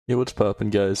Yo, what's poppin'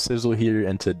 guys? Sizzle here,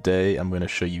 and today I'm going to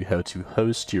show you how to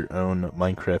host your own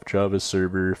Minecraft Java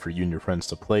server for you and your friends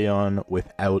to play on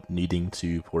without needing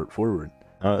to port forward.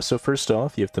 So first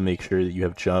off, you have to make sure that you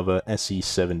have Java SE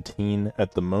 17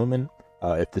 at the moment.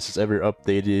 If this is ever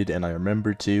updated and I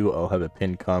remember to, I'll have a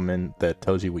pinned comment that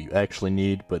tells you what you actually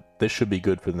need, but this should be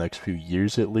good for the next few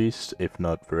years at least, if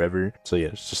not forever. So yeah,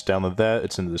 just download that,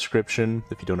 it's in the description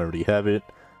if you don't already have it.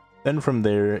 Then from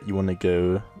there, you want to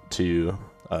go to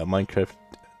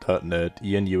Minecraft.net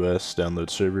enus download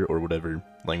server, or whatever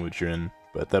language you're in,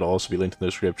 but that'll also be linked in the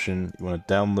description. You want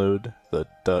to download the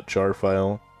 .jar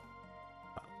file,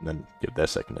 and then give that a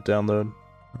second to download.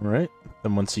 Alright,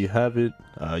 then once you have it,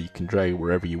 you can drag it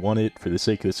wherever you want it. For the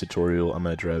sake of this tutorial, I'm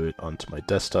going to drag it onto my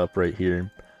desktop right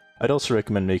here. I'd also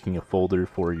recommend making a folder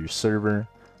for your server,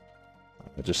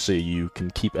 just so you can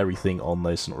keep everything all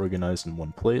nice and organized in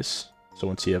one place. So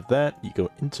once you have that, you go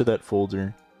into that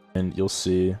folder, and you'll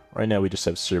see, right now we just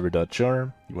have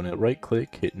server.jar. You want to right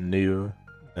click, hit new,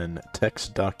 and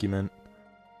text document,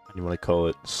 and you want to call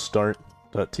it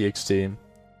start.txt,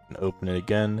 and open it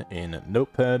again in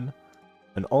Notepad.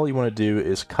 And all you want to do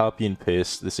is copy and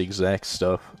paste this exact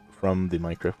stuff from the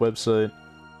Minecraft website.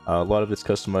 A lot of it's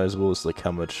customizable, it's like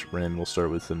how much RAM we'll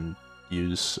start with and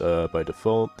use by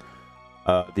default.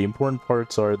 The important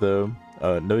parts are, though,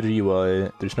 no GUI.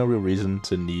 There's no real reason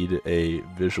to need a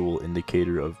visual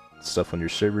indicator of stuff on your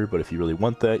server, but if you really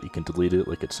want that, you can delete it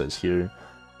like it says here.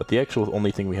 But the actual only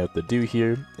thing we have to do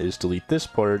here is delete this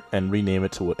part and rename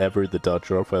it to whatever the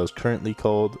 .jar file is currently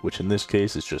called, which in this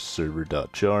case is just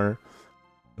server.jar.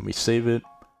 And we save it.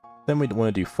 Then we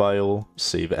want to do file,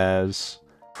 save as.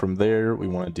 From there, we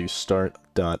want to do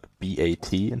start.bat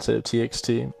instead of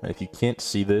txt. And if you can't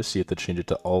see this, you have to change it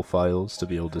to all files to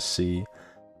be able to see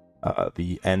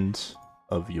the end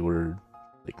of your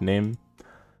name.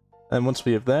 And once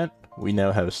we have that, we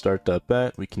now have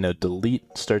start.bat. We can now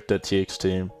delete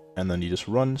start.txt, and then you just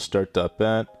run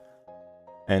start.bat,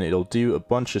 and it'll do a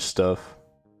bunch of stuff,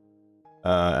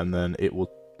 and then it will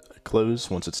close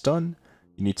once it's done.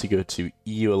 You need to go to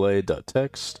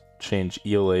eula.text, change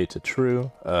EULA to true,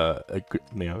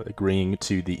 agreeing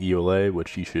to the EULA,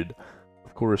 which you should,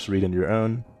 of course, read on your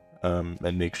own,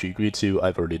 and make sure you agree to.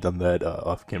 I've already done that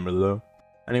off camera, though.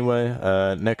 Anyway,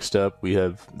 next up, we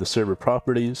have the server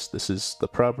properties. This is the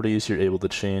properties you're able to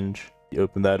change. You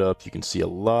open that up, you can see a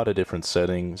lot of different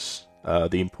settings.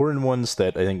 The important ones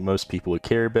that I think most people would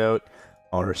care about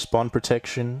are spawn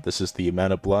protection. This is the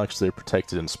amount of blocks that are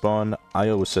protected in spawn. I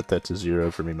always set that to 0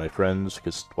 for me and my friends,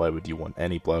 because why would you want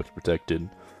any blocks protected?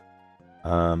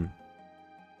 Then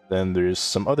there's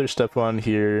some other stuff on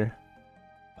here.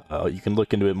 You can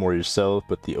look into it more yourself,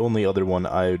 but the only other one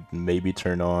I'd maybe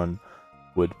turn on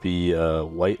would be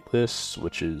Whitelist,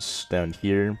 which is down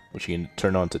here, which you can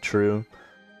turn on to true.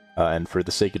 And for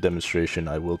the sake of demonstration,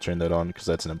 I will turn that on, because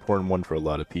that's an important one for a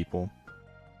lot of people.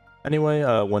 Anyway,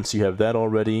 once you have that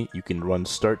already, you can run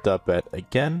start.bat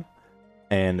again,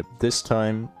 and this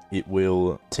time it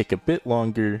will take a bit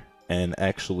longer and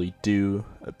actually do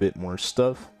a bit more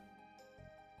stuff.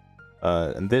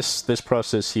 And this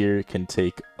process here can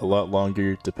take a lot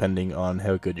longer depending on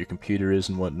how good your computer is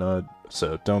and whatnot,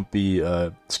 so don't be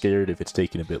scared if it's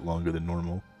taking a bit longer than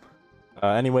normal.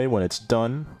 Anyway, when it's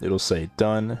done, it'll say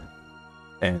done,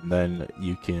 and then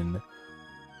you can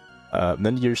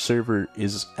then your server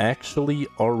is actually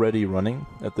already running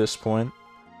at this point.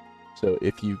 So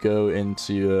if you go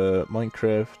into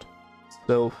Minecraft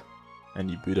itself and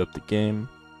you boot up the game,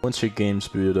 once your game's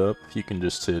booted up, you can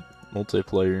just hit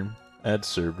multiplayer, add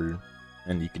server,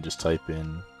 and you can just type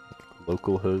in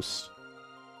localhost,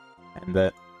 and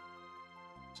that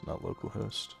is not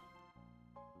localhost.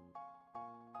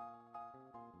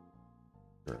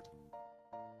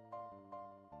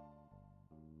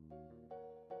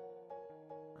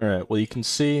 Alright, well you can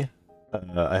see,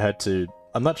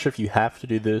 I'm not sure if you have to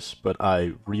do this, but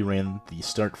I reran the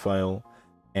start file,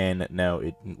 and now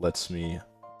it lets me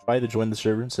try to join the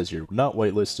server. It says you're not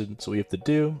whitelisted, so what you have to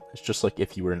do is just like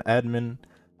if you were an admin,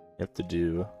 you have to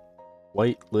do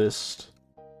whitelist,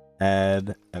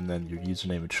 add, and then your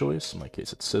username of choice, in my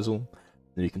case it's Sizzle.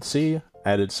 And you can see,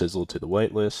 added Sizzle to the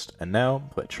whitelist, and now,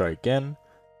 if I try again,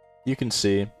 you can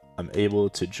see I'm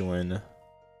able to join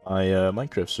my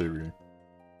Minecraft server.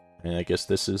 And I guess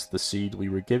this is the seed we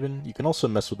were given. You can also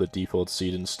mess with the default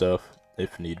seed and stuff,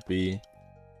 if need be.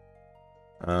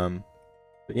 But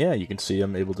yeah, you can see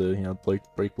I'm able to,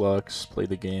 break blocks, play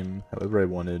the game however I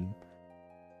wanted.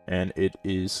 And it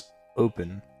is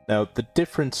open. Now, the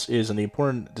difference is, and the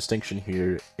important distinction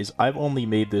here, is I've only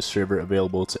made this server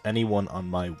available to anyone on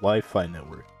my Wi-Fi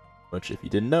network, which, if you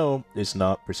didn't know, is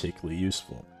not particularly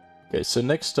useful. Okay, so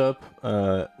next up,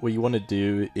 what you want to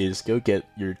do is go get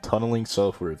your tunneling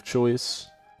software of choice.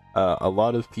 A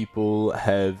lot of people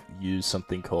have used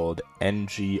something called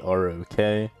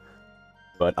NGROK,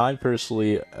 but I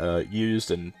personally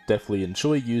used and definitely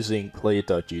enjoy using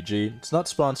Play.gg. It's not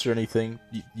sponsored or anything,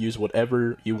 use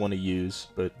whatever you want to use,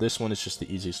 but this one is just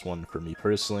the easiest one for me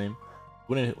personally.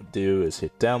 What you want to do is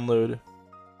hit download,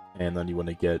 and then you want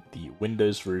to get the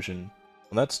Windows version.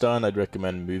 When that's done, I'd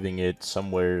recommend moving it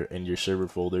somewhere in your server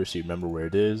folder so you remember where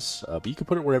it is, but you can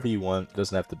put it wherever you want, it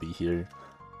doesn't have to be here.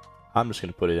 I'm just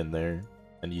going to put it in there,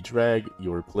 and you drag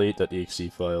your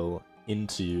plate.exe file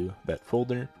into that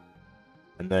folder,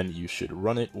 and then you should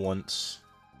run it once,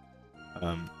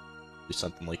 do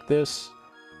something like this,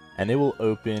 and it will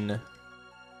open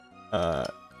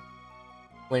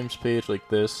Flames page like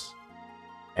this,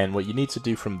 and what you need to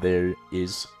do from there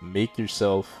is make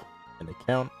yourself an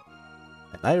account.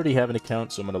 And I already have an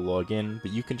account, so I'm going to log in,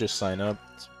 but you can just sign up.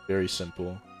 It's very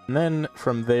simple. And then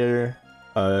from there,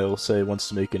 it'll say wants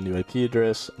to make a new IP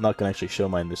address. I'm not going to actually show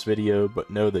mine in this video, but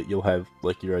know that you'll have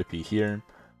like your IP here.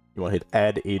 You want to hit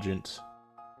add agent,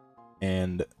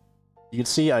 and you can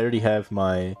see I already have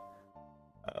my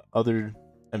other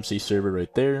MC server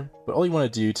right there, but all you want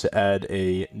to do to add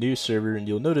a new server, and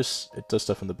you'll notice it does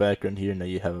stuff in the background here. Now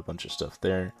you have a bunch of stuff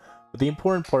there. But the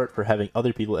important part for having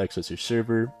other people access your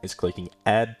server is clicking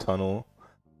add tunnel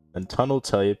and tunnel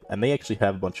type, and they actually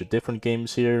have a bunch of different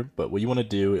games here, but what you want to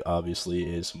do obviously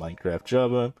is Minecraft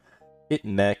Java. Hit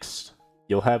next.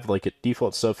 You'll have like a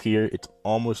default stuff here. It's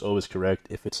almost always correct.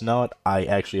 If it's not, I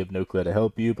actually have no clue how to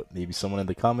help you, but maybe someone in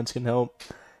the comments can help.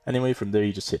 Anyway, from there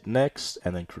you just hit next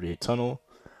and then create tunnel,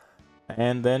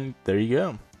 and then there you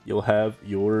go. You'll have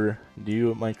your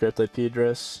new Minecraft IP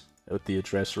address with the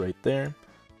address right there.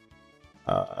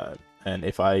 And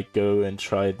if I go and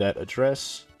try that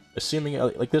address, assuming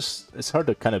like this, it's hard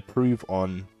to kind of prove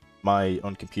on my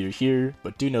own computer here,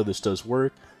 but do know this does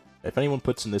work. If anyone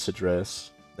puts in this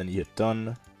address, then you hit done,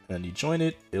 and then you join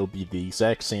it, it'll be the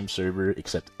exact same server,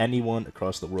 except anyone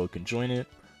across the world can join it.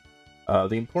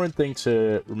 The important thing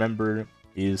to remember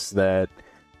is that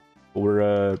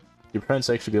for your friends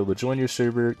to actually be able to join your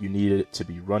server, you need it to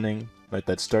be running. Right,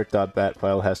 that start.bat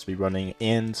file has to be running,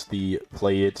 and the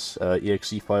play.it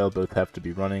exe file both have to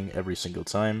be running every single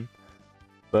time.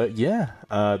 But yeah,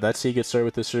 that's how you get started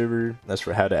with the server. That's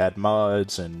for how to add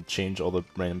mods and change all the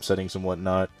random settings and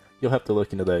whatnot. You'll have to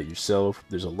look into that yourself.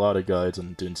 There's a lot of guides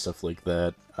on doing stuff like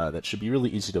that. That should be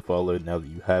really easy to follow now that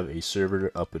you have a server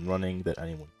up and running that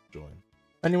anyone can join.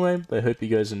 Anyway, I hope you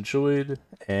guys enjoyed,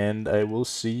 and I will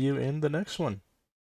see you in the next one.